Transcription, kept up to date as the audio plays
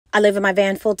I live in my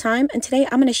van full time, and today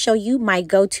I'm going to show you my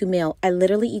go-to meal. I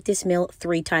literally eat this meal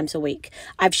 3 times a week.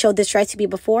 I've showed this recipe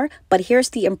before, but here's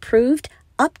the improved,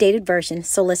 updated version,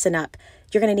 so listen up.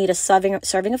 You're going to need a serving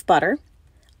of butter,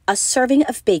 a serving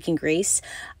of bacon grease,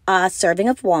 a serving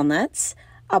of walnuts,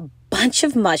 a bunch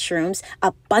of mushrooms,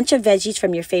 a bunch of veggies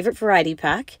from your favorite variety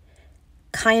pack,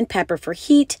 cayenne pepper for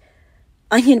heat,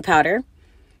 onion powder,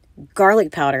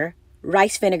 garlic powder,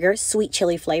 rice vinegar, sweet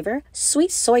chili flavor,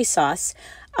 sweet soy sauce,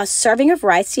 a serving of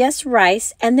rice, yes,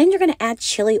 rice, and then you're going to add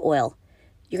chili oil.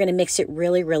 You're going to mix it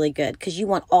really, really good because you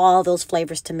want all those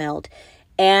flavors to meld.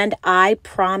 And I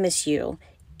promise you,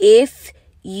 if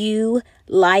you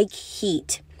like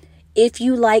heat, if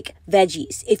you like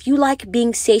veggies, if you like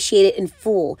being satiated and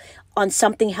full on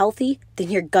something healthy, then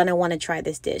you're going to want to try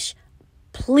this dish.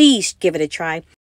 Please give it a try.